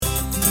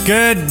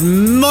Good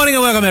morning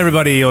and welcome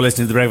everybody. You're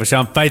listening to The Breakfast Show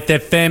on Faith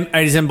FM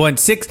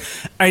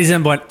 87.6,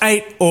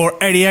 87.8 or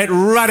 88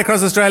 right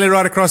across Australia,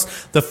 right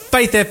across the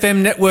Faith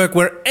FM network,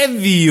 wherever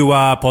you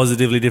are.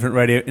 Positively Different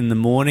Radio in the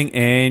morning,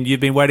 and you've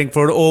been waiting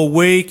for it all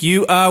week.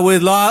 You are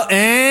with Lyle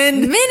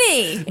and...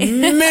 Minnie.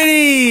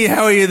 Minnie,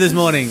 how are you this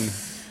morning?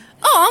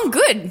 Oh, I'm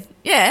good.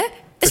 Yeah.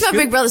 It's my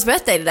big brother's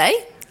birthday today.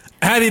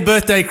 Happy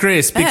birthday,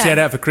 Chris. Big shout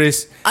out for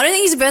Chris. I don't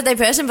think he's a birthday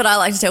person, but I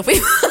like to tell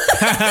people.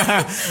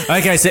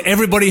 Okay, so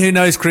everybody who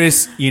knows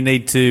Chris, you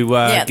need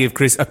to give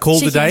Chris a call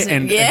today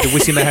and to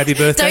wish him a happy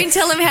birthday. Don't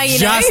tell him how you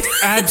know.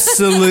 Just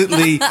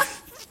absolutely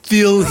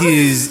fill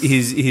his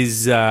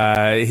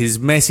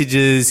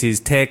messages, his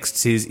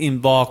texts, his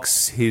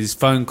inbox, his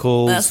phone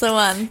calls. That's the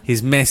one.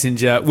 His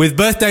messenger with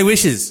birthday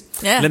wishes.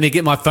 Yeah. Let me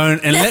get my phone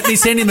and let me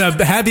send him a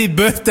happy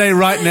birthday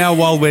right now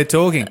while we're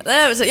talking. But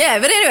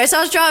anyway, so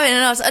I was driving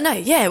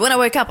and when I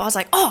woke up, I was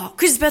like, oh,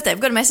 Chris's birthday, I've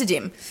got to message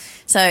him.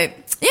 So,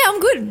 yeah, I'm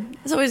good.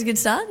 It's always a good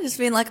start. Just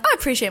being like, I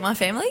appreciate my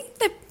family.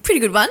 They're a pretty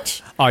good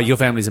bunch. Oh, your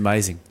family's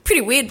amazing.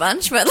 Pretty weird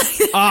bunch, but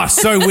like...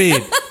 so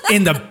weird.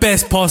 In the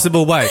best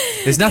possible way.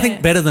 There's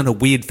nothing better than a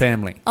weird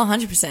family. Oh,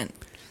 100%.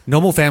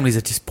 Normal families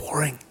are just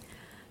boring.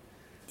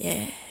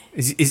 Yeah.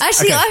 Okay.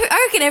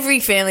 I reckon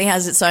every family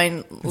has its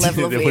own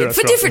level of weird.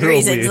 For different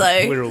reasons,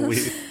 though. We're all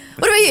weird.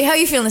 What about you? How are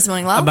you feeling this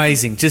morning, Lyle?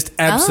 Amazing. Just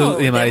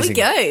absolutely amazing.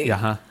 There we go.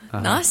 Uh-huh.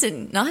 Nice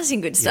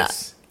and good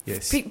start.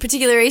 Yes.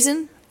 Particular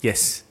reason?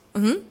 Yes.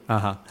 Mm-hmm.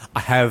 I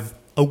have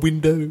a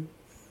window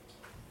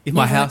in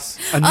my house.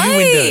 A new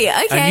window.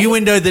 Okay. A new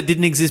window that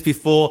didn't exist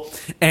before,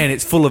 and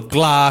it's full of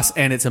glass,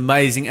 and it's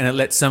amazing, and it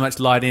lets so much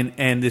light in,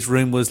 and this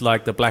room was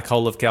like the black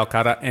hole of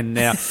Calcutta, and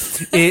now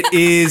it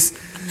is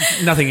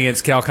nothing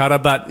against Calcutta,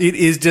 but it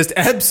is just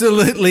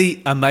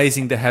absolutely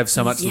amazing to have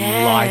so much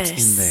light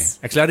in there.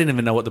 Actually, I didn't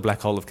even know what the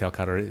black hole of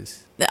Calcutta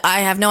is.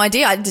 I have no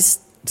idea. I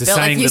just felt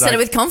like you said it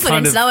with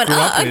confidence. And I went,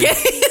 okay.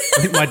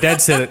 I think my dad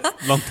said it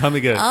a long time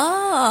ago.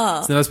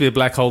 Oh. So there must be a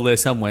black hole there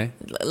somewhere.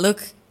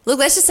 Look,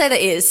 let's just say there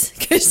is,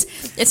 because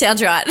it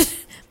sounds right.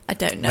 I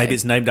don't know. Maybe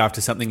it's named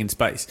after something in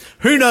space.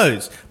 Who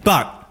knows?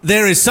 But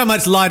there is so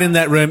much light in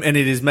that room, and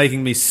it is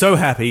making me so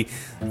happy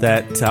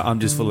that I'm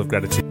just full of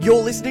gratitude.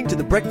 You're listening to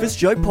The Breakfast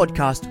Show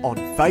podcast on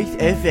Faith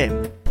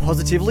FM.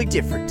 Positively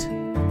different.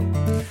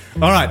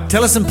 All right,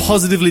 tell us some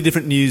positively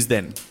different news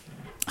then.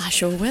 I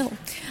sure will.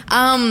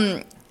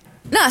 So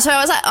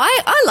I was like,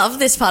 I love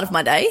this part of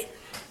my day.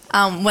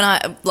 When I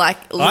look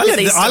at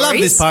these stories. I love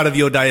this part of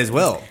your day as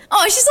well.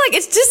 Oh, it's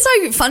just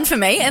so fun for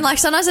me. And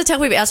sometimes I tell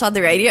people outside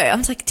the radio,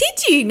 I'm like,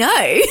 did you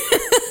know?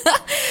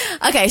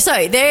 Okay,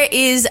 so there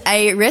is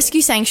a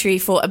rescue sanctuary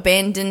for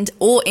abandoned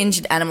or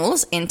injured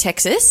animals in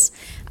Texas.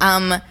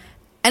 And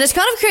it's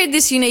kind of created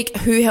this unique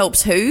Who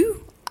Helps Who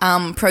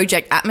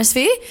project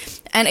atmosphere.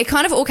 And it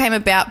kind of all came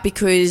about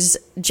because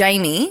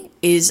Jamie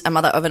is a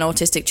mother of an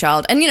autistic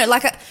child. And,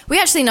 we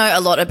actually know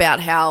a lot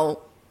about how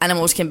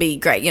animals can be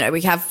great.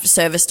 We have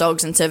service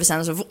dogs and service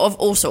animals of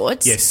all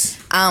sorts. Yes.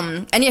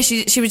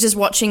 She was just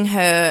watching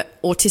her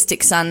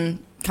autistic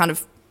son kind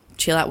of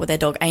chill out with their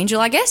dog Angel,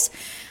 I guess,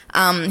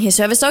 his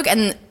service dog.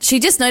 And she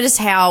just noticed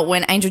how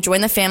when Angel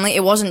joined the family,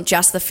 it wasn't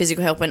just the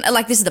physical help. And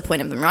this is the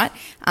point of them, right?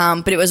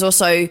 But it was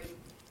also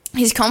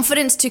his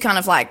confidence to kind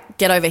of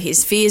get over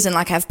his fears and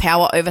have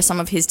power over some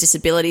of his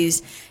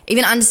disabilities,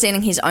 even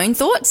understanding his own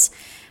thoughts.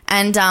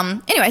 And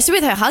anyway, so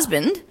with her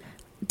husband,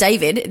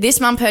 David, this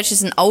mum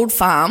purchased an old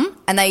farm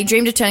and they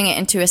dreamed of turning it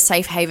into a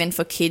safe haven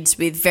for kids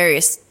with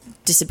various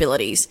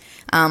disabilities,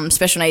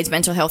 special needs,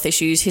 mental health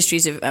issues,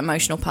 histories of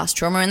emotional past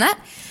trauma and that.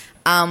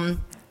 And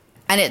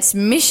its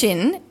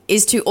mission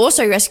is to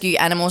also rescue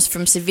animals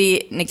from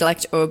severe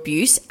neglect or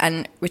abuse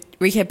and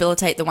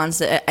rehabilitate the ones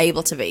that are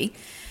able to be.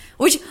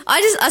 Which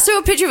I saw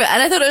a picture of it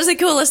and I thought it was the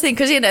coolest thing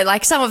because,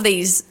 some of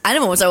these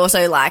animals are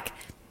also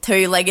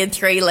two-legged,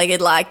 three-legged,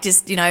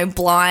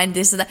 blind,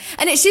 this and that.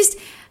 And it's just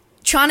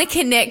trying to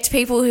connect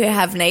people who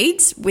have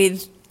needs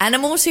with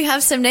animals who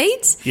have some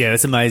needs. Yeah,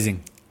 that's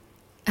amazing.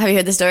 Have you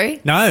heard the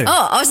story? No.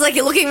 Oh, I was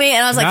you're looking at me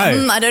and I was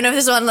I don't know if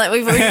this one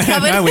we've already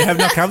covered. No, we have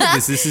not covered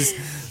this. This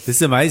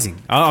is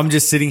amazing. I'm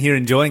just sitting here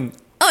enjoying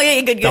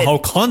good. The whole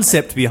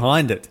concept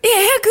behind it.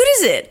 Yeah, how good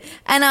is it?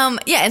 And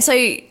and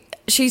so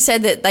she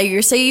said that they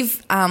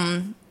receive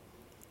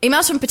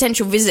emails from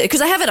potential visitors because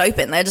they have it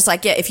open. They're just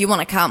if you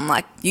want to come,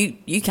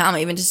 you come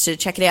even just to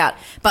check it out.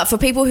 But for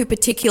people who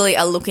particularly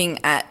are looking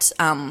at,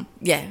 I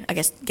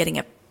guess getting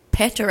a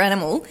pet or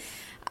animal,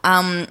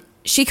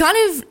 she kind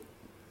of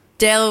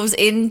delves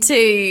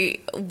into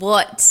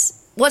what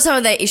some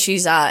of their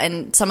issues are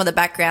and some of the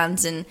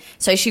backgrounds. And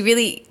so she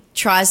really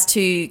tries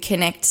to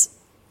connect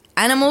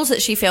animals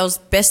that she feels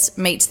best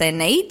meets their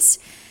needs.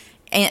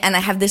 And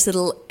they have this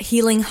little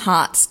Healing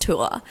Hearts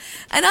tour.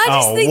 And I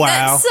just think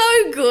that's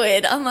so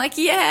good. I'm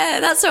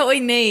that's what we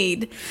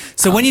need.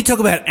 So when you talk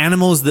about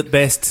animals that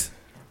best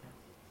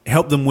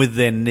help them with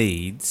their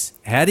needs,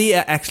 how do you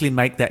actually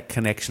make that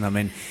connection? I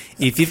mean,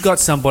 if you've got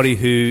somebody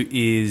who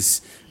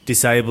is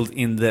disabled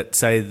in that,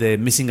 say, they're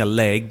missing a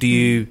leg, do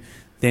you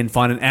then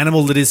find an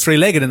animal that is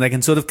three-legged and they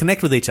can sort of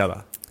connect with each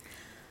other?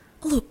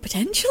 look,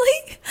 potentially.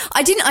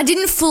 I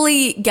didn't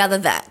fully gather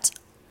that.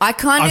 I've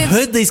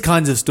heard these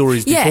kinds of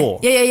stories before.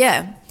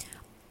 Yeah.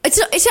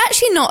 It's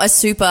actually not a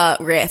super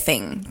rare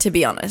thing, to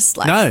be honest.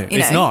 Like, no,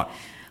 it's not.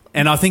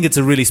 And I think it's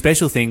a really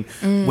special thing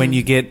when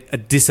you get a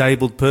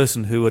disabled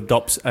person who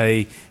adopts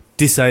a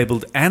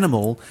disabled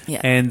animal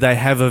and they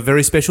have a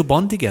very special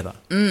bond together.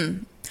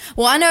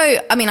 Well,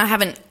 I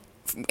haven't,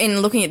 in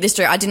looking at this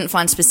story, I didn't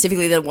find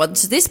specifically that it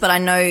was this, but I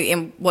know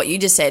in what you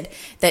just said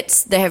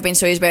that there have been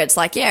stories where it's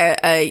like,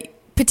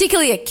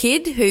 particularly a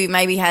kid who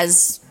maybe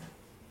has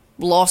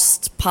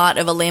lost part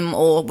of a limb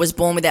or was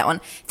born without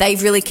one,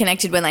 they've really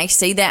connected when they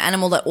see their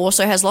animal that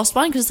also has lost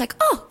one, because it's like,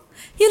 oh,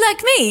 you're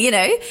like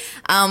me,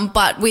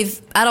 But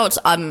with adults,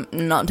 I'm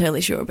not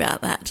totally sure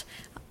about that.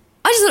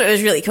 I just thought it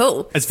was really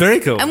cool. It's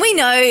very cool. And we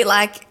know,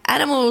 like,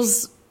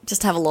 animals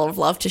just have a lot of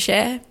love to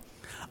share.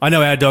 I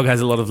know our dog has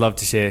a lot of love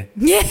to share.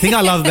 Yeah. The thing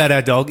I love about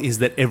our dog is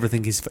that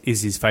everything is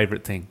his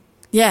favourite thing.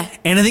 Yeah.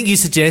 Anything you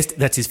suggest,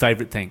 that's his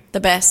favourite thing. The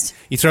best.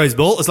 You throw his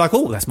ball, it's like,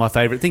 oh, that's my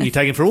favourite thing. You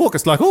take him for a walk,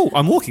 it's like, oh,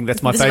 I'm walking,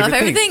 that's my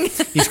favourite thing.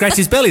 You scratch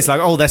his belly, it's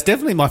like, oh, that's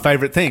definitely my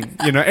favourite thing.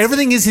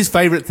 Everything is his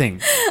favourite thing.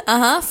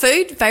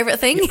 Food, favourite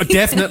thing.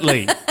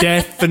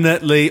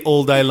 Definitely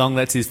all day long,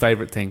 that's his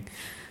favourite thing.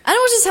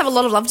 Animals just have a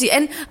lot of love to you.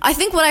 And I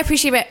think what I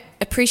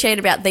appreciate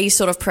about these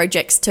sort of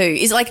projects too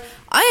is, like,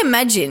 I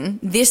imagine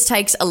this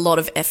takes a lot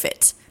of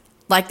effort.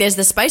 Like, there's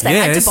the space. They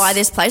had to buy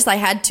this place. They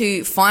had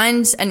to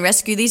find and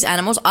rescue these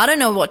animals. I don't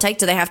know what take.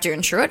 Do they have to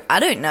insure it? I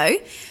don't know.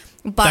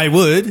 But They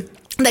would.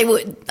 They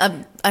would,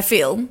 I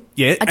feel.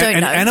 Yeah. I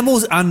don't know.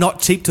 Animals are not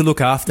cheap to look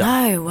after.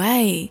 No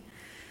way.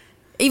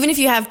 Even if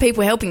you have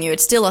people helping you,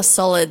 it's still a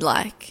solid,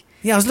 like...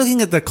 Yeah, I was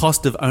looking at the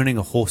cost of owning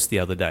a horse the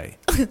other day.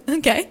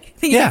 Okay.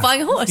 You're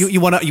buying a horse. You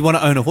want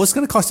to own a horse? It's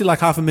going to cost you like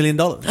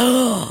 $500,000.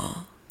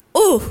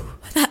 Oh,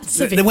 that's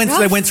a bit They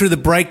rough. went through the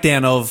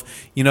breakdown of,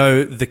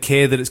 the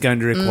care that it's going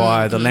to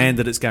require, the land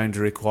that it's going to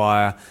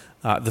require,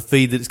 the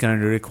feed that it's going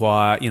to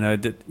require,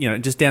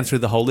 just down through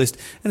the whole list.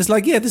 And it's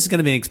like, this is going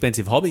to be an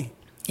expensive hobby.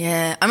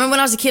 Yeah. I remember when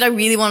I was a kid, I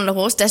really wanted a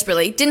horse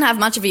desperately. Didn't have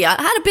much of a yard.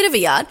 I had a bit of a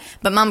yard,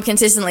 but Mum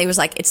consistently was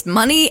like, it's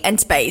money and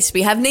space.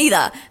 We have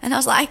neither. And I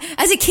was like,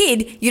 as a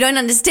kid, you don't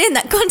understand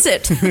that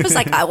concept. I was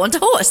like, I want a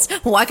horse.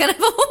 Why can't I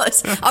have a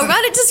horse? I'll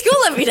ride it to school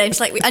every day.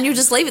 She's like, and you'll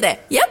just leave it there.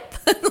 Yep.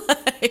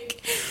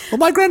 Well,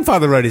 my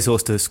grandfather rode his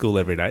horse to school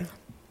every day.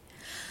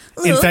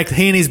 In fact,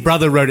 he and his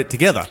brother rode it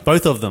together,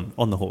 both of them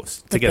on the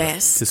horse together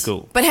to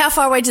school. But how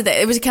far away did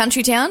they? It was a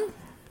country town?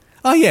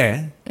 Oh,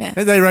 yeah.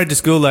 They rode to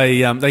school. They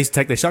used to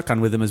take their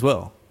shotgun with them as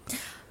well.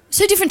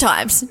 So different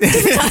times.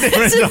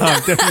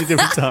 Definitely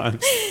different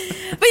times.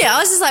 But yeah, I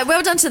was just like,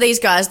 well done to these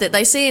guys that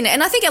they see.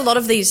 And I think a lot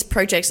of these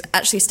projects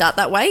actually start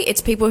that way. It's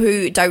people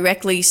who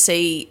directly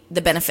see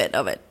the benefit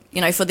of it.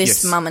 For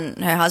this mum and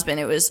her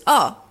husband, it was,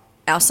 our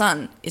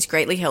son is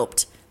greatly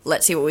helped.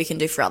 Let's see what we can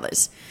do for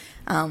others.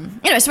 So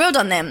well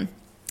done them.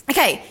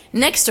 Okay,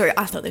 next story.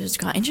 I thought this was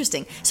quite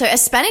interesting. So a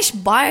Spanish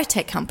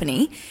biotech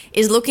company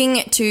is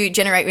looking to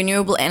generate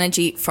renewable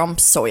energy from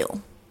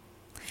soil.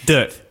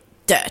 Dirt.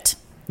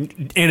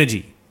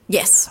 Energy.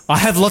 Yes. I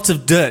have lots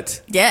of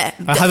dirt. Yeah.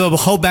 I have a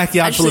whole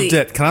backyard full of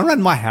dirt. Can I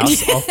run my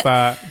house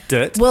off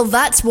dirt? Well,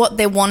 that's what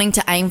they're wanting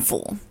to aim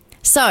for.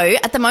 So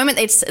at the moment,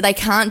 they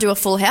can't do a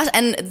full house.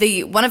 And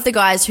one of the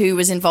guys who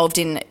was involved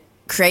in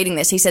creating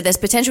this, he said there's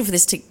potential for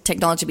this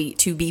technology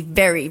to be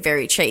very,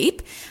 very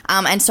cheap.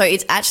 And so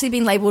it's actually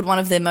been labelled one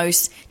of the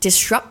most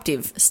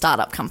disruptive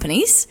startup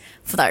companies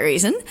for that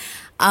reason.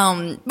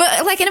 But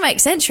like, it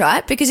makes sense,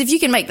 right? Because if you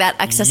can make that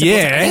accessible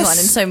to anyone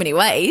in so many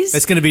ways.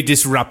 It's going to be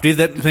disruptive.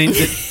 That means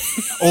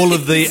that all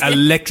of the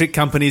electric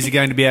companies are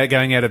going to be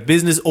going out of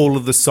business. All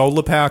of the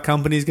solar power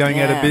companies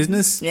going out of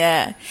business.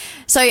 Yeah.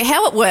 So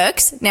how it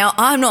works, now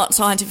I'm not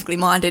scientifically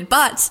minded,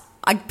 but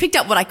I picked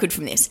up what I could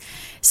from this.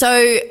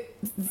 So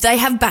they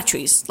have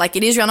batteries, like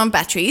it is run on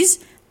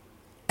batteries,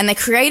 and they're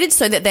created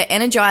so that they're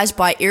energized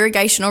by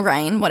irrigation or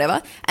rain,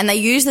 whatever, and they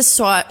use the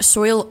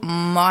soil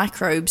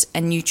microbes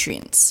and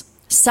nutrients.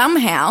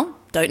 Somehow,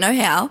 don't know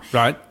how,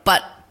 right?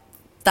 But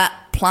that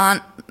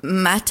plant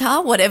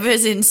matter, whatever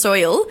is in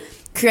soil,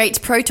 creates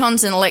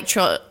protons and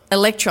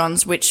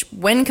electrons, which,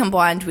 when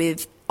combined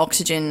with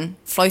oxygen,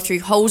 flow through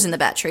holes in the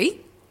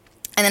battery,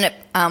 and then it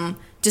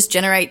just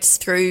generates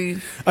through...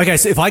 Okay,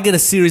 so if I get a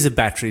series of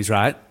batteries,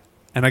 right,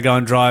 and I go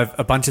and drive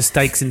a bunch of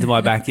stakes into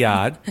my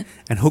backyard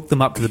and hook them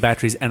up to the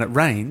batteries and it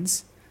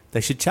rains,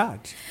 they should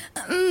charge.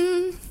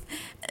 I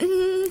don't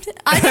know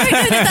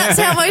that's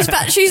how most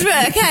batteries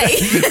work, hey?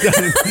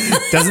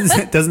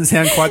 Doesn't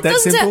sound quite that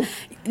simple?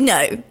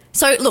 No.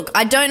 So, look,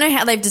 I don't know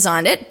how they've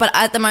designed it, but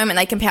at the moment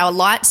they can power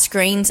lights,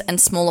 screens and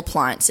small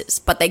appliances.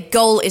 But their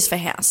goal is for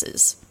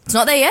houses. It's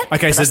not there yet.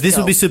 Okay, so this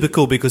would be super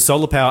cool because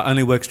solar power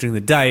only works during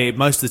the day.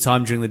 Most of the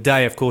time during the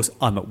day, of course,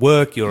 I'm at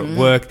work, you're at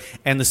work,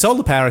 and the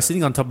solar power is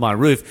sitting on top of my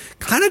roof,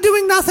 kind of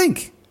doing nothing.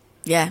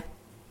 Yeah,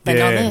 but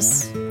not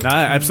this. No,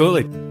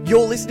 absolutely.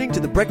 You're listening to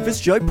the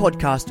Breakfast Show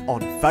podcast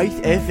on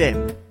Faith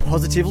FM.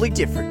 Positively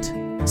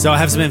different. So I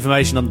have some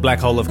information on the Black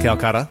Hole of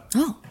Calcutta.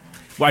 Oh.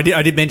 Well,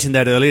 I did mention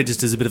that earlier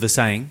just as a bit of a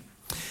saying.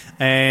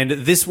 And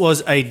this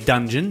was a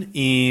dungeon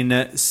in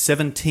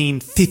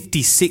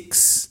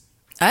 1756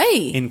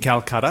 Hey. in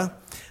Calcutta.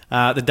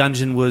 The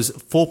dungeon was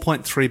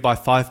 4.3 by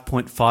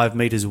 5.5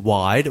 metres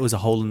wide. It was a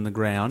hole in the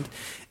ground.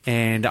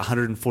 And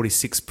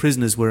 146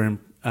 prisoners were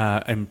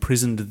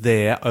imprisoned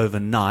there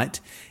overnight.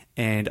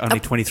 And only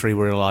 23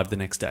 were alive the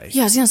next day.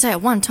 Yeah, I was going to say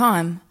at one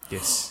time.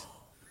 Yes.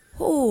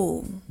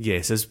 Oh.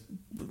 Yes, it's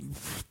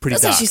pretty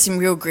That's dark. actually some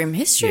real grim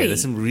history. Yeah,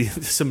 there's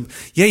some.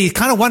 Yeah, you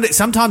kind of wonder.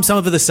 Sometimes some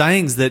of the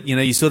sayings that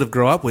you sort of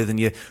grow up with, and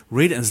you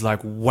read it, and it's like,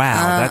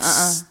 wow,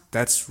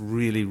 that's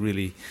really,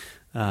 really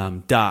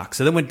dark.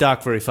 So that went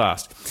dark very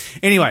fast.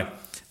 Anyway,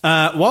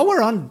 while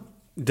we're on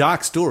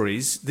dark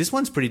stories, this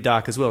one's pretty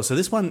dark as well. So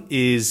this one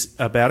is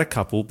about a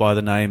couple by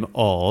the name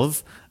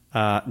of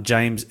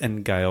James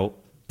and Gail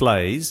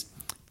Blaze,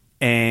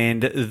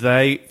 and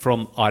they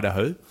from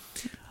Idaho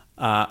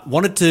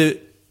wanted to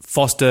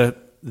foster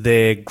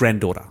their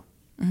granddaughter.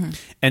 Mm-hmm.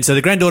 And so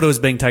the granddaughter was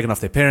being taken off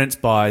their parents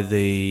by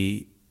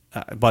the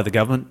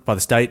government, by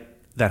the state.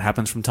 That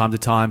happens from time to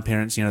time.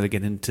 Parents, they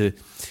get into,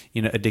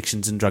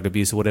 addictions and drug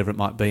abuse or whatever it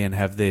might be and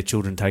have their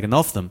children taken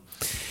off them.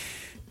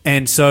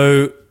 And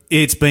so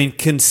it's been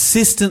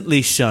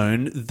consistently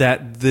shown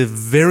that the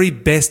very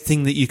best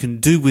thing that you can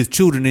do with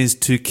children is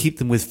to keep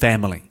them with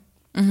family.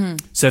 Mm-hmm.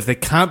 So if they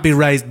can't be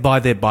raised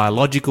by their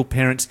biological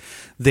parents,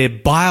 their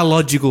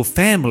biological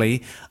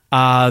family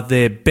are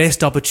their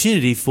best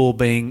opportunity for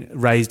being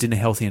raised in a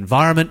healthy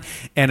environment.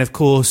 And of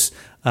course,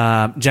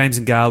 James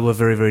and Gail were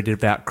very, very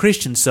devout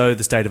Christians. So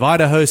the state of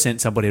Idaho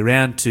sent somebody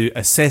around to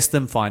assess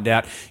them, find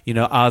out,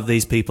 are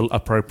these people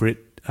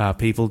appropriate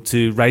people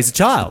to raise a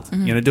child,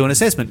 do an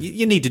assessment.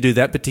 You need to do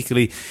that,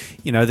 particularly,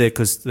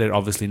 because they're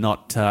obviously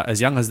not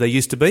as young as they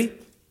used to be.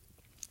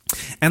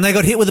 And they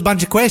got hit with a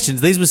bunch of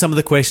questions. These were some of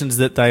the questions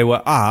that they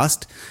were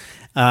asked.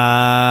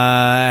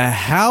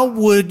 How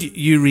would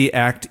you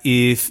react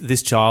if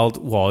this child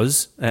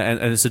was, and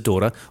it's a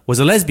daughter, was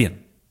a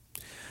lesbian?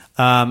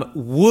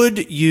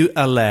 Would you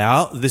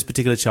allow this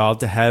particular child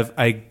to have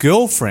a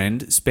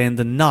girlfriend spend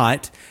the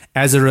night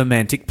as a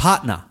romantic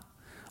partner?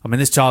 I mean,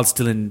 this child's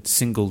still in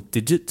single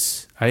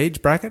digits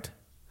age bracket.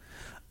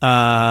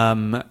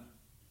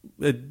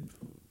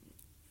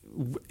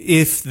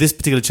 If this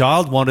particular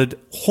child wanted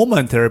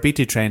hormone therapy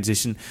to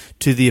transition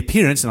to the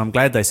appearance, and I'm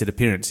glad they said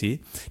appearance here,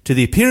 to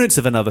the appearance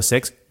of another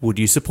sex, would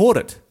you support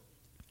it?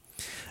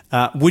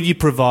 Would you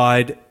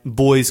provide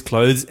boys'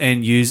 clothes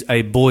and use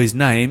a boy's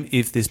name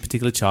if this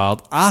particular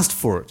child asked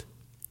for it?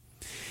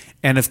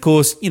 And of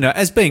course,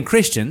 as being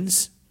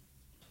Christians,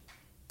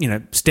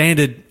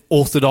 standard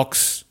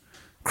orthodox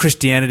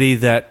Christianity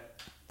that,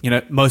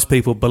 most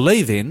people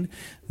believe in,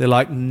 they're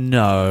like,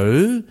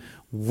 no,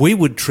 we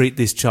would treat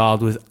this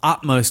child with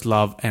utmost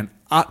love and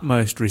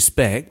utmost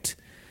respect,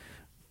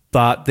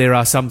 but there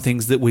are some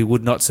things that we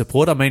would not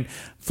support. I mean,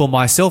 for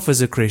myself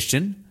as a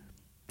Christian,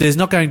 there's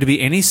not going to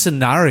be any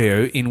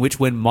scenario in which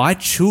when my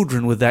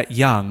children were that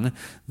young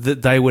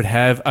that they would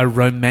have a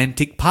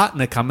romantic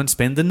partner come and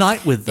spend the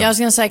night with them. Yeah, I was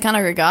going to say kind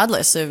of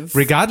regardless of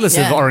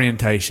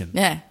orientation.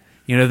 Yeah.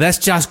 That's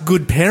just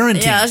good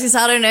parenting. Yeah, I was going to say,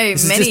 I don't know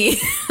many.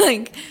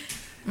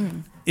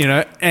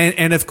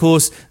 And of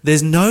course,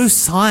 there's no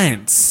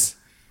science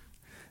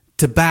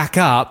to back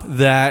up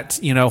that,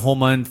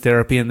 hormone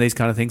therapy and these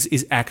kind of things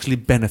is actually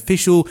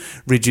beneficial,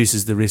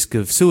 reduces the risk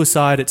of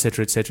suicide, et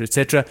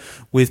cetera,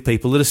 with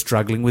people that are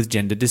struggling with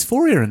gender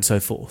dysphoria and so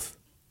forth.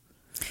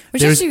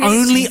 There is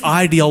only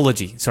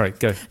ideology. Sorry,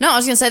 go. No, I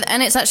was going to say that,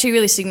 and it's actually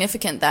really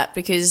significant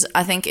because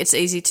I think it's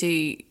easy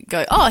to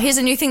go, oh, here's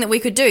a new thing that we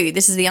could do.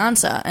 This is the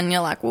answer. And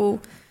you're like, well,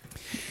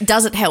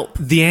 does it help?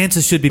 The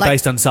answer should be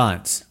based on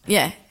science.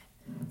 Yeah.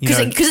 Because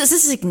it's a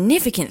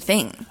significant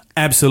thing.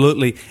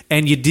 Absolutely.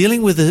 And you're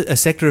dealing with a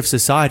sector of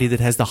society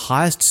that has the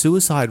highest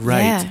suicide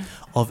rate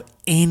of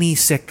any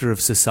sector of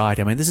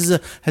society. I mean, this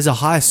has a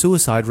higher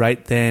suicide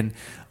rate than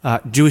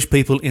Jewish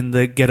people in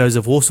the ghettos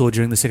of Warsaw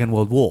during the Second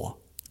World War.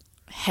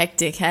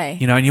 Hectic, hey?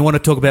 And you want to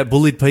talk about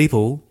bullied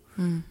people,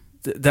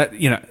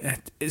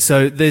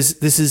 so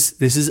this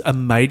is a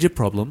major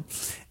problem.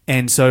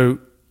 And so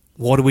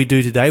what do we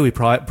do today? We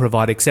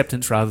provide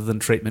acceptance rather than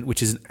treatment,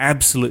 which is an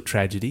absolute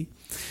tragedy.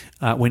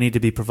 We need to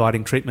be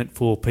providing treatment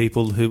for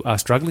people who are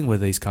struggling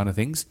with these kind of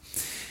things.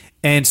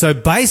 And so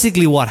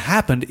basically what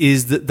happened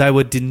is that they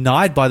were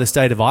denied by the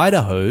state of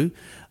Idaho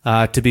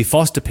to be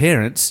foster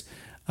parents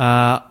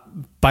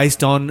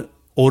based on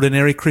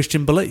ordinary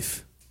Christian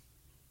belief.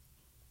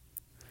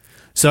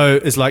 So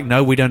it's like,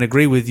 no, we don't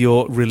agree with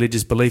your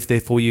religious belief,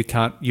 therefore you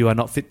are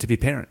not fit to be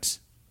parents.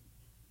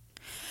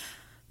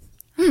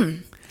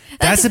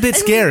 That's a bit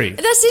scary.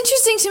 That's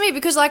interesting to me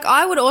because,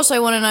 I would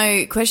also want to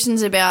know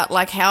questions about,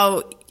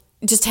 how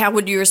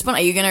would you respond?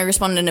 Are you going to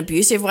respond in an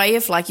abusive way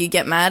if, you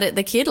get mad at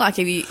the kid?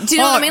 Do you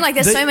know what I mean?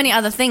 There's so many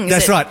other things.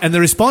 That's right. And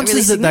the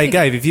responses that they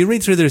gave, if you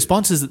read through the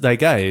responses that they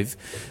gave,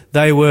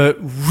 they were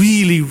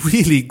really,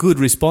 really good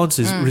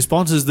responses,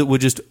 responses that were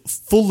just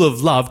full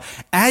of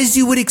love, as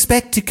you would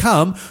expect to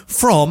come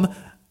from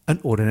an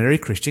ordinary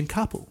Christian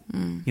couple.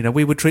 You know,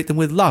 we would treat them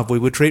with love. We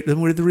would treat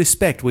them with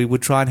respect. We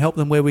would try and help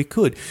them where we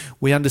could.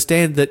 We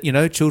understand that, you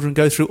know, children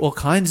go through all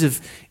kinds of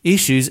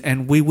issues,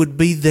 and we would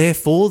be there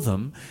for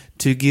them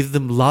to give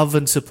them love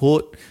and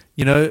support,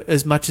 you know,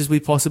 as much as we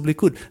possibly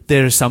could.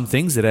 There are some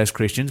things that as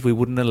Christians we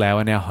wouldn't allow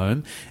in our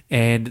home,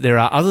 and there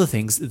are other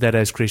things that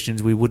as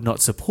Christians we would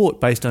not support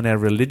based on our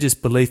religious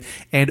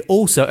belief and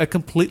also a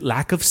complete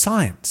lack of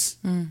science.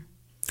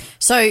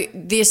 So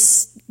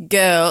this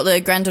girl,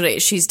 the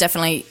granddaughter, she's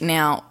definitely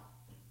now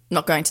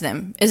not going to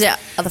them. Is it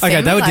other family?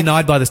 Okay, they were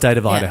denied by the state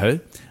of Idaho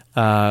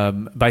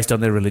based on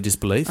their religious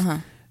belief,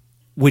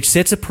 which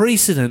sets a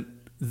precedent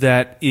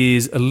that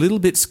is a little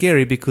bit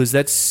scary, because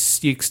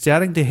you're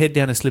starting to head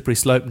down a slippery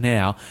slope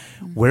now.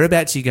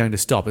 Whereabouts are you going to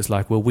stop? It's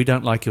like, well, we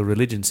don't like your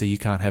religion, so you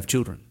can't have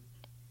children.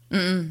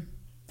 You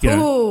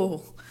know?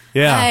 Ooh.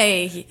 Yeah.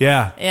 Hey.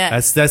 Yeah. Yeah.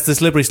 That's the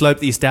slippery slope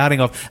that you're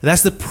starting off.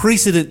 That's the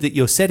precedent that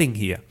you're setting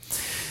here,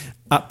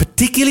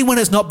 particularly when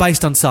it's not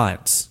based on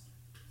science.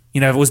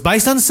 You know, if it was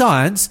based on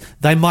science,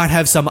 they might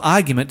have some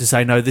argument to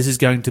say, no, this is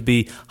going to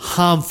be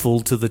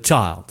harmful to the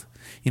child.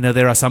 You know,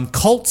 there are some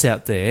cults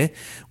out there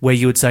where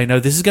you would say, no,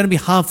 this is going to be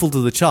harmful to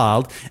the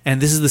child,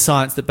 and this is the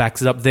science that backs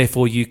it up,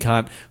 therefore you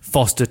can't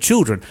foster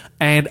children.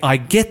 And I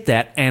get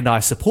that, and I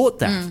support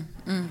that,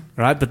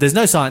 right? But there's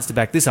no science to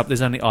back this up.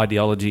 There's only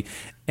ideology,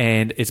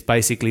 and it's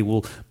basically,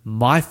 well,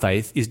 my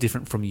faith is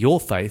different from your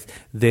faith,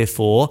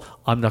 therefore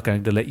I'm not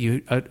going to let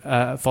you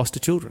foster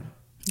children.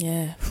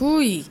 Yeah.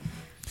 Hooey.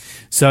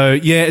 So,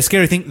 yeah, a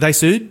scary thing. They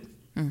sued,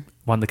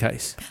 won the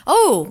case.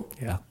 Oh.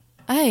 Yeah.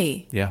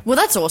 Hey. Yeah. Well,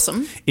 that's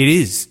awesome. It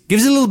is.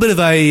 Gives a little bit of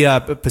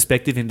a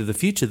perspective into the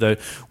future, though,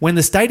 when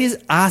the state is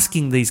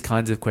asking these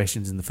kinds of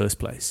questions in the first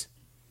place.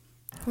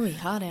 Ooh,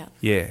 hard out.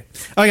 Yeah.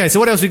 Okay, so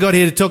what else we got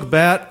here to talk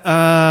about?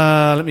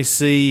 Let me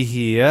see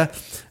here.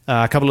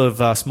 A couple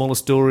of smaller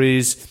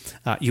stories.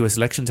 US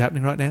elections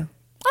happening right now.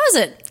 Oh, is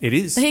it? It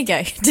is. There you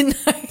go. Didn't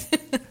know.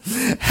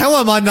 How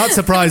am I not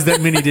surprised that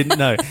Minnie didn't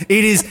know?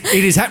 It is.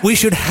 We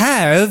should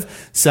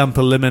have some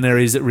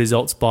preliminaries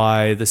results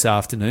by this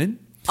afternoon.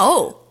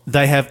 Oh.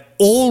 They have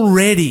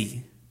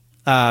already,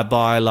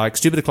 by like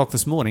stupid o'clock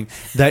this morning,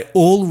 they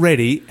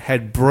already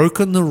had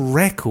broken the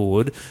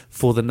record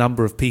for the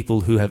number of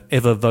people who have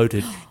ever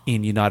voted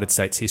in United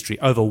States history.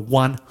 Over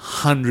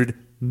 100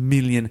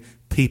 million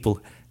people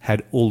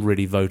had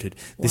already voted.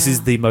 This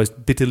is the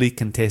most bitterly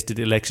contested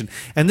election.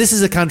 And this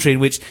is a country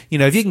in which, you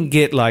know, if you can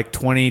get like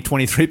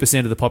 23%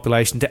 of the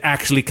population to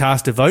actually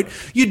cast a vote,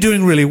 you're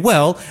doing really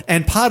well.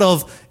 And part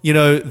of, you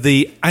know,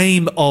 the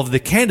aim of the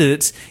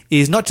candidates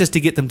is not just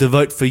to get them to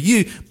vote for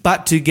you,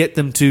 but to get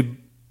them to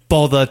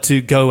bother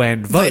to go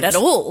and vote. Vote at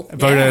all.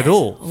 Vote at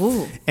all.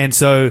 Ooh. And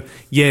so,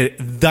 yeah,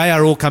 they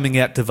are all coming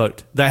out to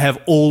vote. They have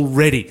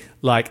already,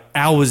 like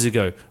hours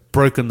ago,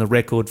 broken the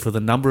record for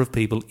the number of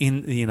people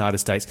in the United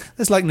States.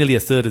 That's like nearly a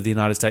third of the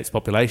United States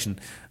population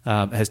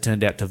has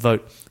turned out to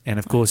vote. And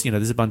of course, you know,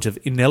 there's a bunch of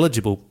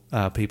ineligible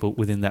people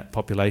within that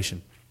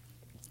population.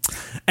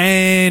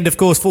 And of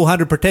course,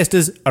 400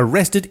 protesters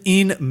arrested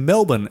in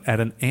Melbourne at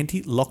an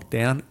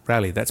anti-lockdown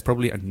rally. That's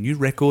probably a new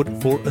record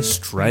for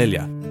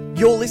Australia.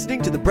 You're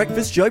listening to the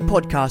Breakfast Show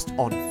podcast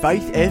on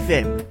Faith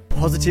FM.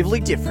 Positively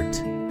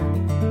different.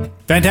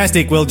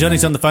 Fantastic. Well, joining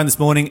us on the phone this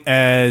morning,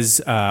 as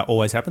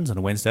always happens on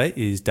a Wednesday,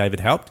 is David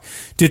Haupt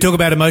to talk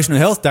about emotional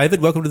health.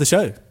 David, welcome to the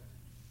show.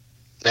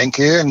 Thank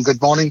you, and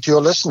good morning to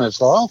your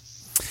listeners, Lyle.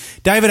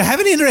 David, I have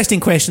an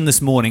interesting question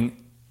this morning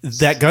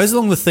that goes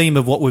along the theme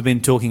of what we've been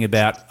talking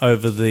about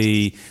over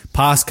the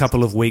past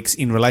couple of weeks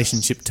in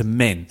relationship to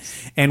men.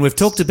 And we've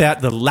talked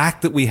about the lack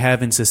that we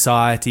have in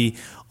society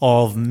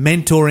of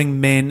mentoring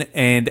men,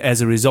 and as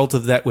a result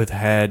of that, we've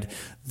had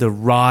the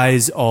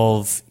rise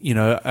of, you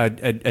know,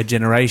 a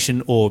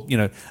generation, or, you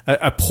know,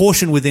 a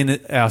portion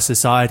within our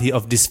society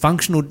of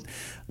dysfunctional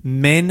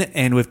men,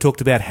 and we've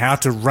talked about how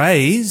to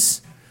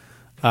raise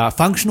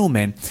functional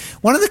men.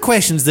 One of the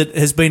questions that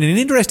has been an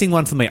interesting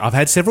one for me, I've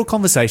had several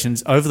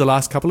conversations over the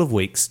last couple of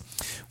weeks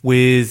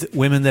with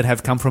women that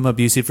have come from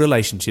abusive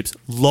relationships,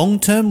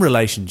 long-term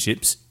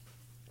relationships,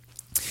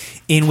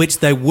 in which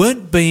they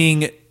weren't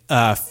being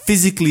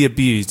physically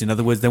abused. In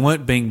other words, they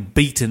weren't being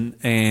beaten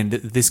and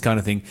this kind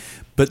of thing,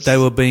 but they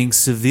were being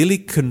severely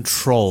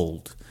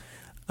controlled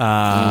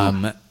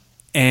and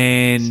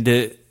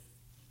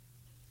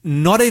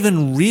not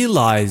even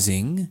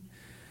realizing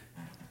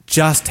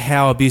just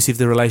how abusive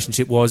the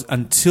relationship was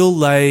until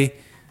they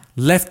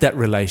left that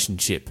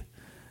relationship.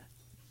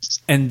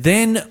 And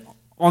then,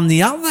 on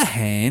the other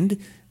hand,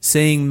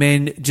 seeing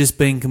men just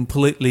being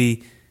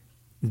completely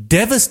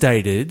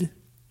devastated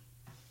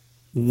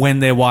when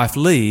their wife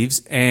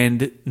leaves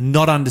and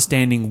not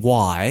understanding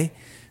why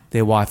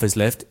their wife has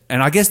left.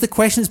 And I guess the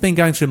question that's been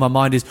going through my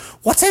mind is,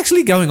 what's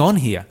actually going on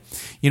here?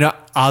 You know,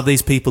 are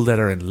these people that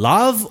are in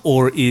love,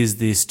 or is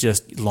this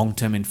just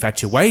long-term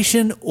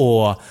infatuation,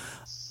 or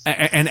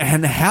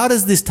and how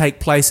does this take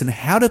place, and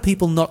how do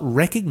people not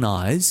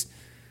recognize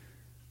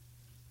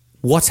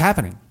what's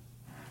happening?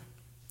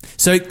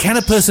 So can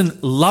a person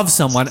love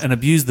someone and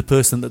abuse the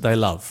person that they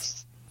love?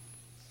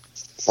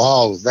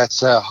 Wow,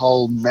 that's a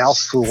whole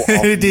mouthful of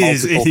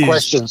multiple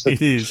questions.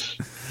 It is.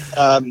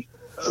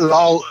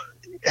 Lal,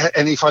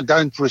 and if I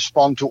don't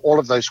respond to all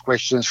of those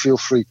questions, feel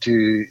free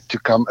to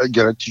come,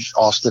 to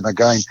ask them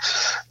again.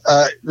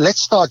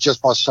 Let's start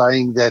just by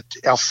saying that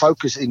our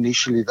focus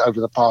initially over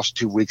the past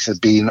 2 weeks has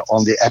been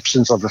on the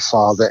absence of a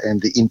father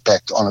and the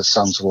impact on a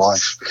son's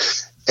life,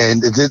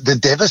 and the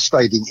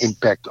devastating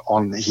impact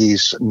on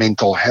his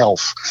mental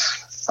health.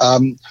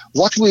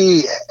 What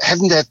we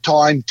hadn't had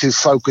time to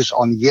focus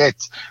on yet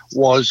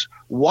was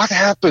what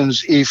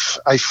happens if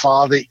a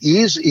father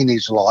is in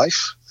his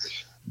life,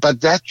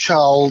 but that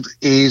child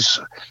is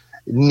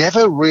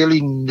never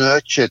really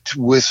nurtured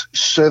with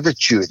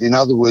servitude, in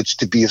other words,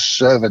 to be a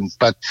servant,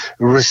 but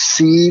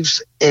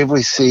receives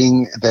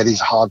everything that his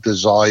heart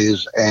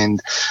desires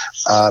and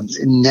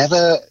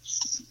never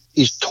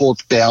is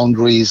taught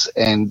boundaries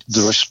and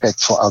the respect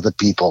for other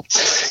people.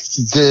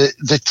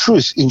 The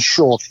truth, in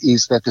short,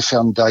 is that the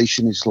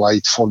foundation is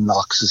laid for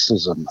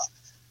narcissism.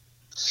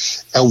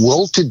 Our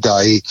world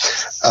today,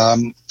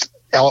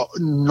 our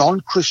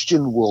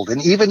non-Christian world,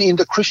 and even in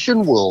the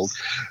Christian world,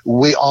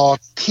 we are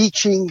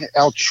teaching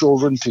our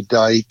children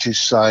today to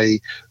say,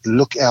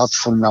 look out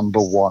for number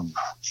one.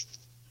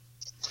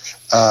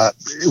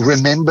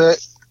 Remember,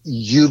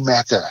 you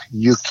matter,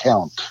 you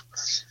count.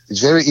 It's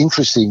very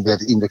interesting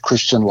that in the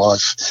Christian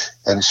life,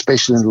 and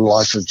especially in the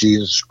life of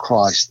Jesus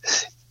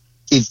Christ,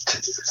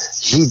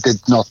 he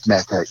did not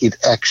matter. It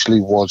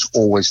actually was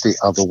always the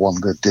other one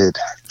that did.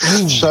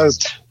 So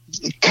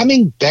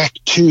coming back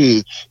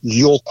to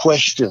your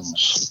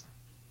questions,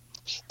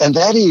 and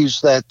that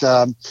is that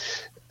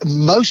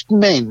most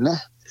men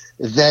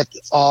that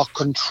are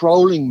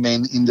controlling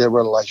men in their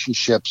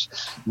relationships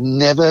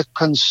never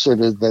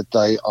consider that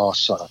they are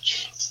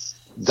such.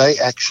 They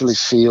actually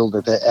feel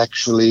that they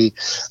actually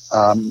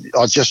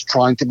are just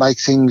trying to make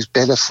things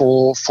better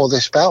for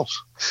their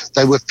spouse.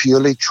 They were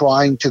purely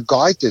trying to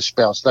guide their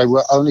spouse. They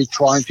were only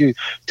trying to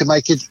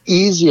make it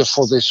easier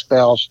for their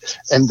spouse.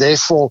 And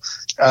therefore,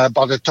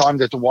 by the time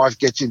that the wife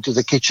gets into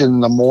the kitchen in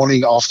the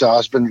morning after her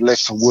husband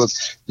left for work,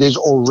 there's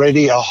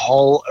already a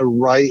whole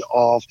array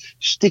of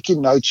sticky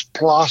notes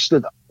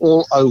plastered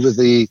all over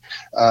the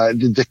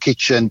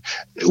kitchen,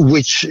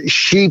 which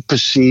she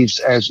perceives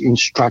as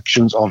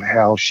instructions of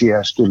how she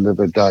has to live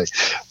a day.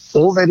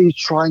 All that he's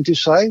trying to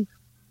say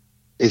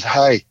is,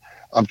 hey,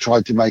 I'm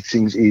trying to make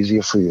things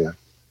easier for you.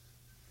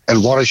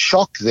 And what a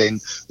shock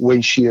then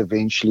when she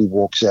eventually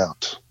walks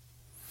out.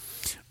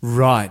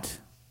 Right.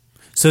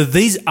 So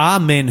these are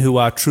men who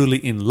are truly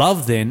in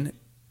love then,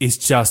 is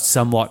just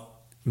somewhat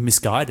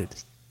misguided.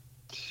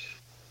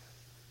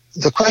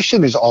 The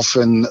question is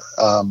often,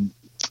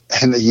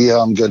 and here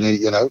I'm going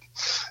to,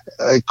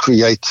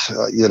 create,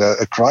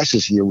 a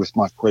crisis here with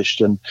my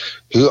question,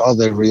 who are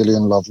they really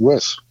in love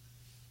with?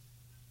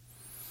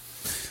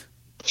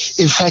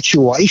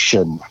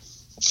 Infatuation.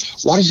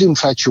 What is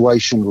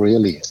infatuation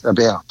really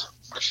about?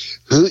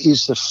 Who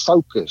is the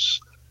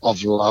focus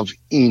of love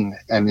in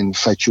an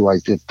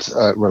infatuated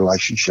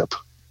relationship?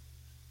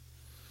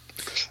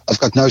 I've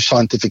got no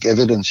scientific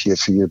evidence here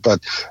for you, but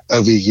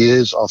over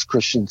years of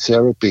Christian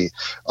therapy,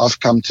 I've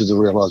come to the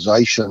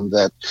realization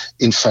that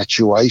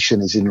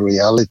infatuation is in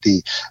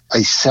reality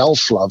a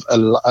self-love,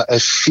 a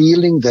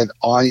feeling that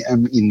I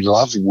am in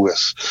love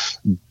with,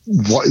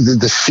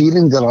 the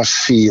feeling that I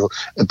feel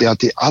about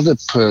the other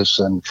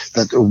person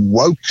that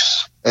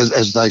evokes,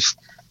 as they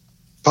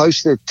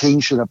post their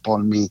attention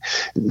upon me,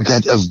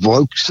 that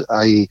evokes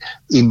a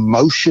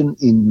emotion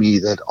in me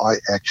that I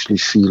actually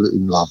feel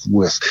in love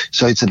with.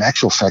 So it's an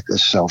actual fact of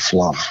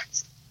self-love.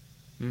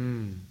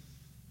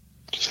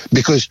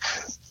 Because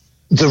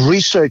the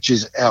research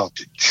is out.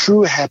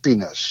 True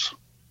happiness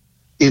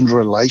in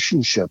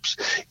relationships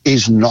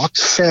is not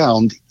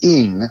found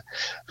in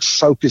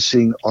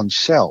focusing on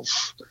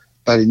self,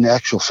 but in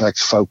actual fact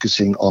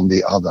focusing on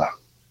the other.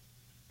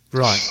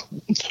 Right.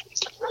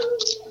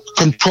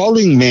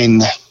 Controlling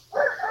men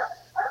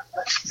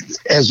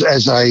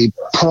as a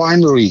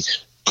primary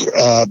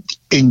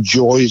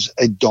enjoys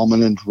a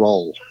dominant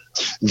role.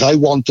 They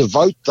want the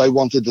vote, they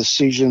want the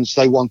decisions,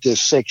 they want the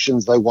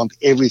affections, they want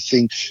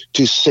everything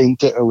to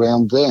center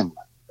around them.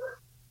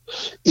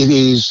 It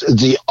is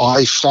the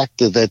I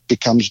factor that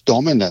becomes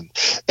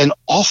dominant. And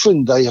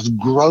often they have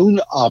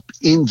grown up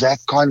in that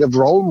kind of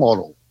role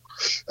model.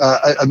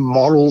 A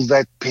model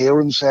that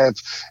parents have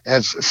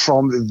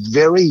from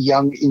very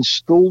young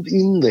instilled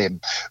in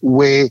them,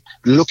 where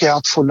look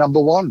out for number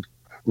one.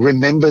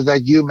 Remember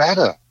that you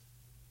matter.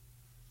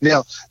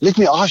 Now, let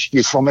me ask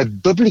you from a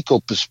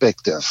biblical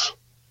perspective,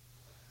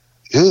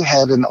 who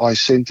had an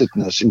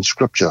I-centeredness in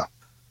Scripture?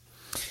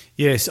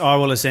 Yes, I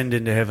will ascend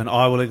into heaven.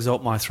 I will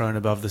exalt my throne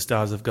above the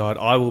stars of God.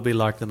 I will be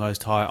like the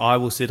Most High. I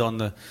will sit on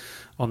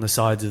the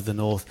sides of the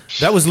north.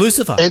 That was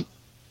Lucifer.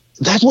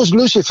 That was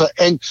Lucifer.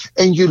 And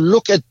you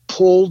look at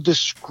Paul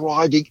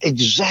describing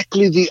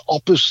exactly the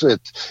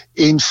opposite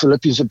in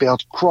Philippians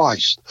about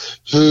Christ,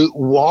 who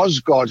was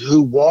God,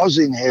 who was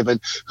in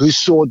heaven, who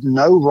sought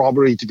no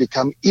robbery to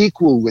become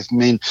equal with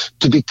men,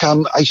 to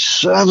become a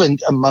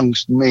servant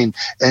amongst men,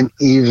 and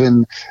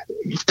even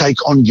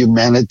take on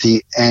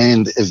humanity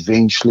and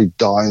eventually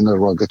die on a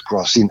rugged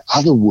cross. In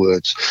other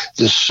words,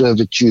 the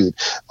servitude.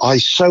 I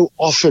so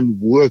often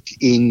work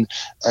in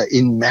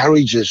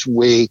marriages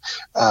where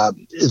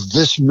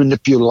this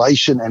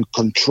manipulation and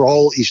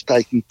control is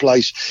taking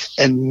place,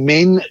 and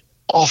men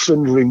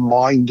often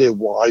remind their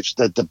wives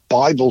that the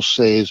Bible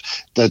says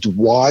that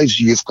wives,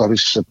 you've got to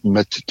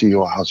submit to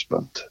your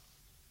husband.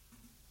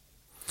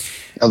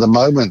 Now, the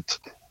moment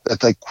that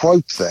they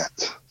quote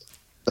that,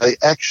 they're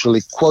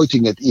actually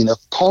quoting it in a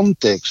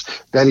context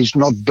that is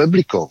not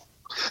biblical,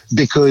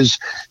 because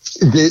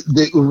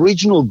the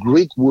original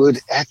Greek word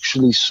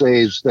actually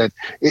says that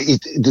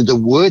the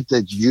word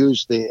that's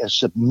used there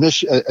as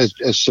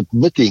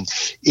submitting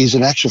is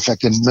in actual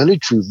fact a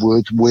military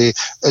word where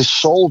a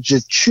soldier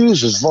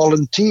chooses,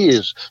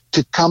 volunteers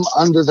to come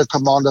under the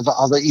command of the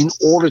other in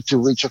order to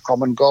reach a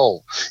common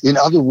goal. In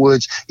other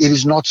words, it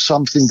is not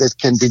something that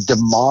can be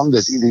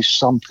demanded. It is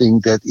something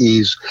that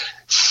is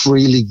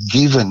freely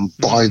given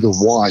by the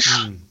wife.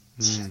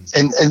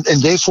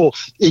 And therefore,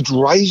 it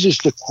raises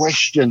the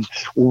question,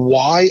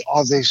 why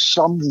are there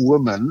some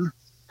women,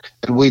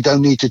 and we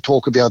don't need to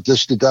talk about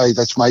this today,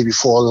 that's maybe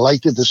for a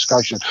later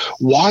discussion,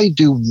 why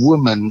do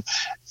women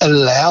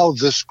allow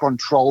this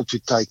control to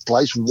take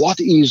place? What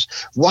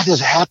has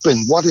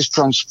happened? What has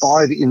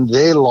transpired in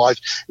their life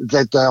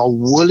that they are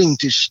willing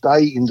to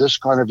stay in this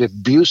kind of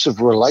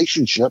abusive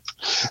relationship?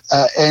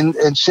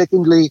 And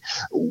secondly,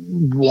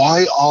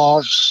 why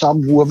are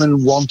some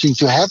women wanting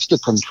to have the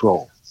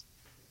control?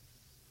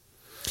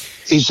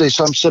 Is there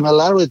some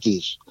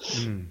similarities?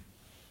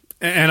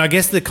 And I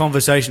guess the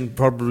conversation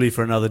probably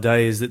for another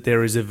day is that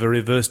there is a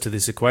reverse to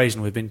this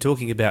equation. We've been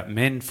talking about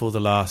men for the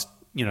last,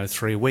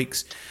 3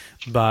 weeks,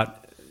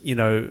 but,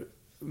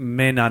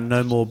 men are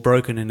no more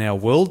broken in our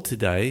world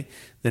today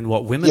than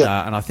what women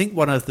are. And I think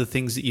one of the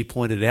things that you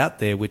pointed out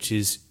there, which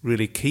is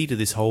really key to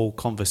this whole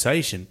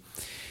conversation,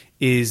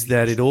 is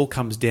that it all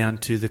comes down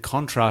to the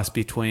contrast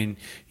between,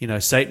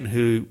 Satan,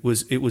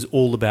 it was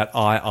all about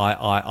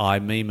I,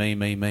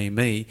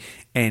 me,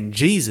 and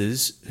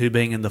Jesus, who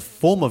being in the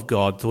form of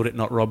God, thought it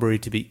not robbery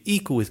to be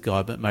equal with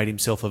God, but made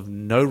himself of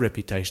no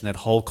reputation, that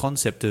whole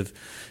concept of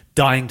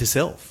dying to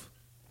self.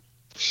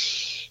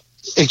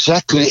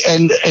 Exactly.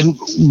 And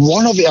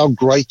one of our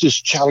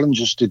greatest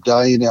challenges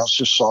today in our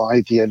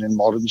society and in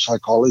modern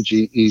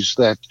psychology is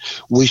that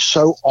we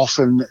so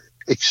often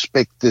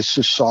expect the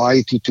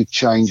society to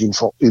change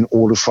in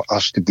order for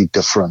us to be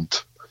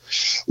different.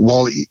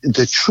 Well,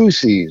 the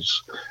truth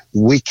is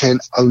we can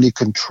only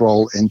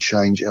control and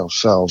change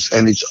ourselves.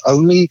 And it's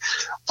only,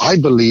 I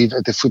believe,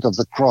 at the foot of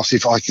the cross,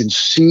 if I can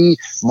see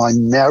my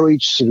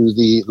marriage through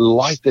the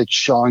light that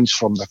shines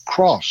from the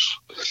cross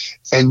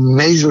and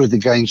measure it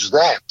against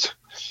that,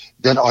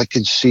 then I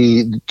can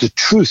see the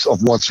truth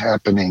of what's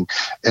happening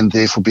and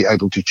therefore be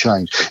able to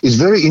change. It's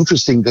very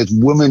interesting that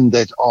women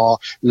that are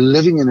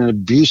living in an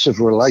abusive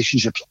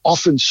relationship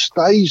often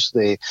stays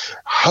there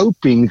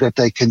hoping that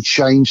they can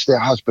change their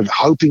husband,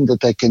 hoping that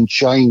they can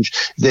change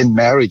their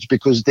marriage,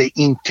 because their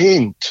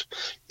intent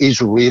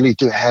is really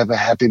to have a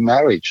happy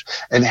marriage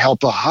and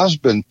help a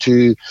husband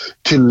to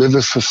live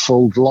a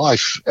fulfilled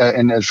life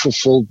and a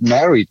fulfilled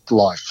married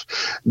life.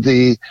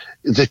 The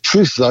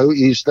truth, though,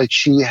 is that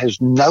she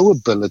has no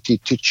ability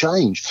to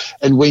change.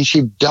 And when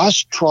she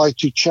does try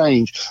to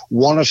change,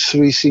 one of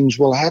three things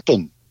will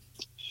happen.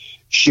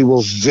 She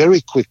will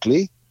very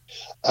quickly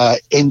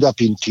end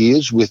up in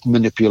tears with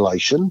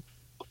manipulation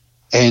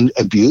and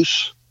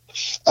abuse.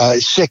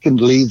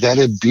 Secondly, that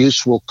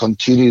abuse will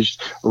continue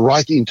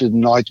right into the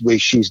night, where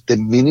she's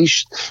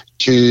diminished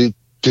to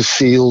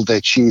feel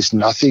that she is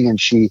nothing and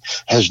she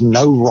has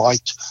no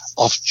right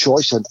of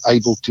choice and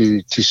able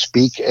to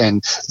speak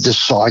and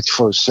decide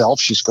for herself.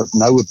 She's got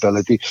no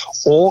ability.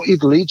 Or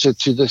it leads her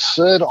to the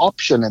third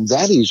option, and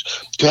that is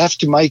to have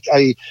to make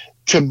a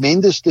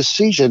tremendous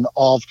decision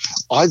of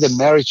either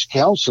marriage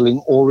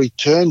counseling or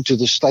return to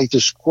the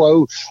status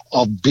quo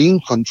of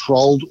being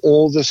controlled,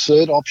 or the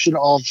third option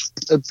of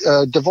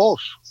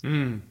divorce.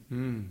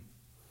 Now,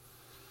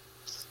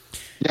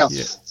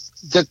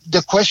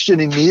 the question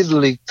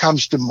immediately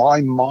comes to my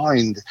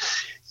mind,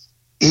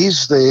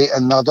 is there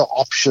another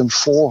option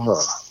for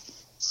her?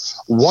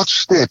 What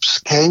steps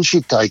can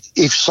she take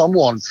if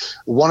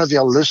one of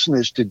our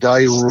listeners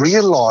today,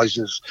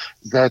 realizes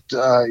that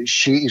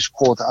she is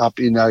caught up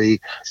in a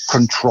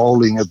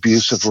controlling,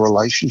 abusive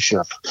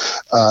relationship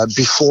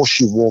before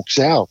she walks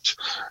out?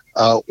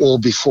 Or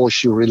before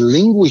she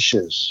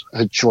relinquishes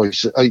her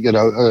choice,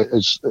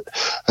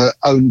 her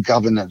own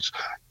governance?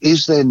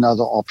 Is there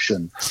another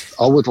option?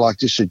 I would like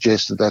to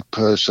suggest that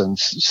person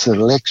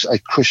selects a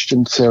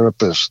Christian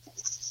therapist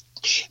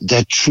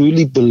that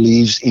truly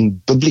believes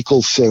in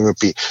biblical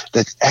therapy,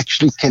 that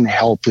actually can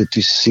help her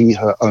to see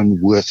her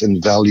own worth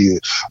and value,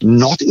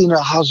 not in her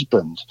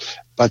husband,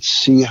 but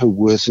see her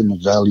worth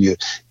and value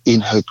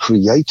in her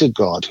Creator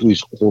God, who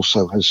is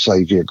also her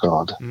Savior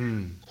God.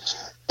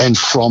 And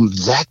from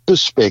that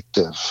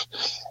perspective,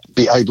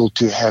 be able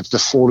to have the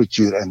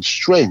fortitude and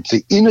strength,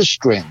 the inner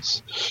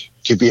strength,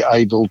 to be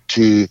able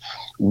to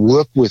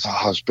work with her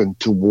husband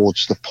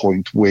towards the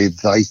point where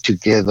they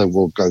together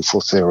will go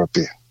for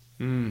therapy.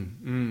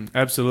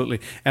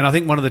 Absolutely. And I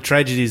think one of the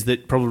tragedies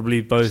that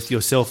probably both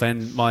yourself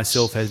and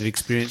myself have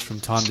experienced from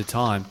time to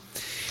time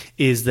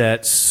is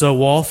that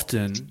so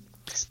often,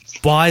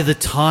 by the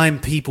time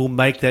people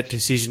make that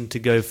decision to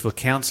go for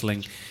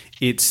counselling,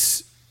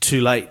 it's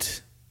too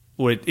late,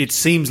 or it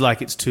seems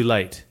like it's too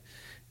late.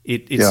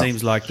 It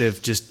seems like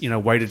they've just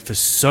waited for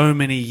so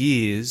many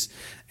years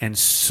and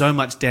so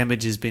much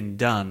damage has been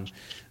done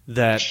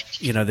that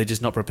they're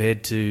just not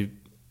prepared to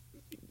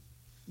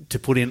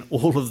put in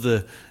all of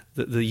the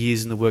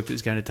years and the work that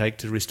it's going to take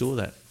to restore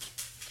that.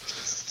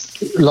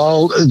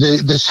 Lyle,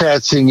 the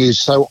sad thing is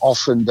so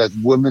often that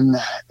women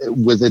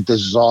with a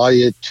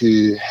desire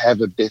to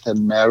have a better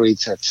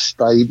marriage have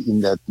stayed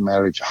in that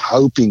marriage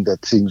hoping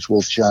that things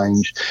will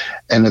change,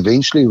 and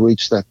eventually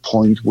reach that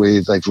point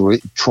where they've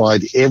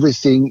tried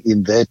everything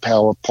in their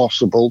power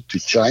possible to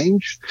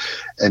change,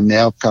 and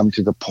now come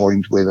to the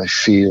point where they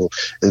feel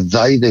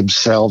they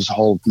themselves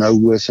hold no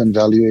worth and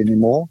value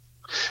anymore.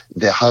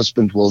 Their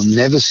husband will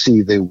never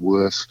see their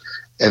worth,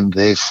 and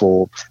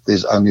therefore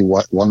there's only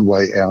one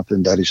way out,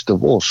 and that is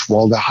divorce.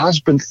 While the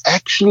husband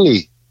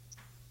actually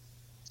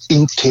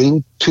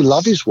intends to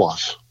love his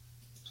wife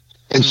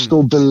and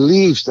still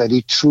believes that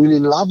he truly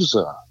loves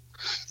her,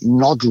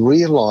 not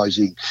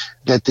realizing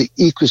that the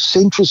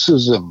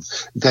egocentrism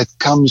that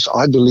comes,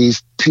 I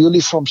believe, purely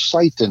from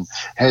Satan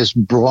has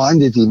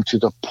blinded him to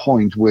the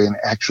point where in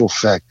actual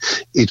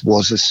fact it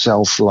was a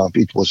self-love,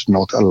 it was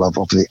not a love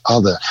of the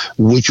other,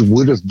 which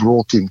would have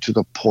brought him to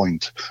the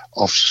point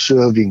of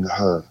serving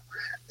her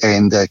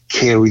and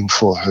caring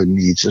for her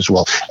needs as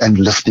well and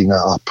lifting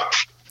her up.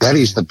 That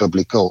is the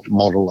biblical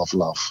model of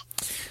love.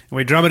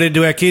 We drum it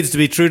into our kids to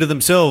be true to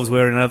themselves,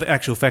 where in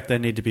actual fact they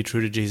need to be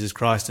true to Jesus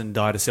Christ and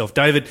die to self.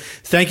 David,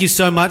 thank you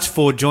so much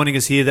for joining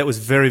us here. That was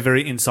very,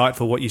 very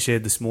insightful what you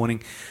shared this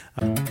morning.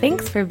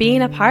 Thanks for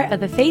being a part of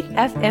the Faith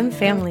FM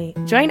family.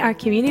 Join our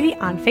community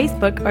on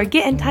Facebook or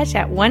get in touch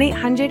at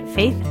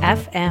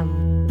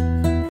 1-800-FAITH-FM.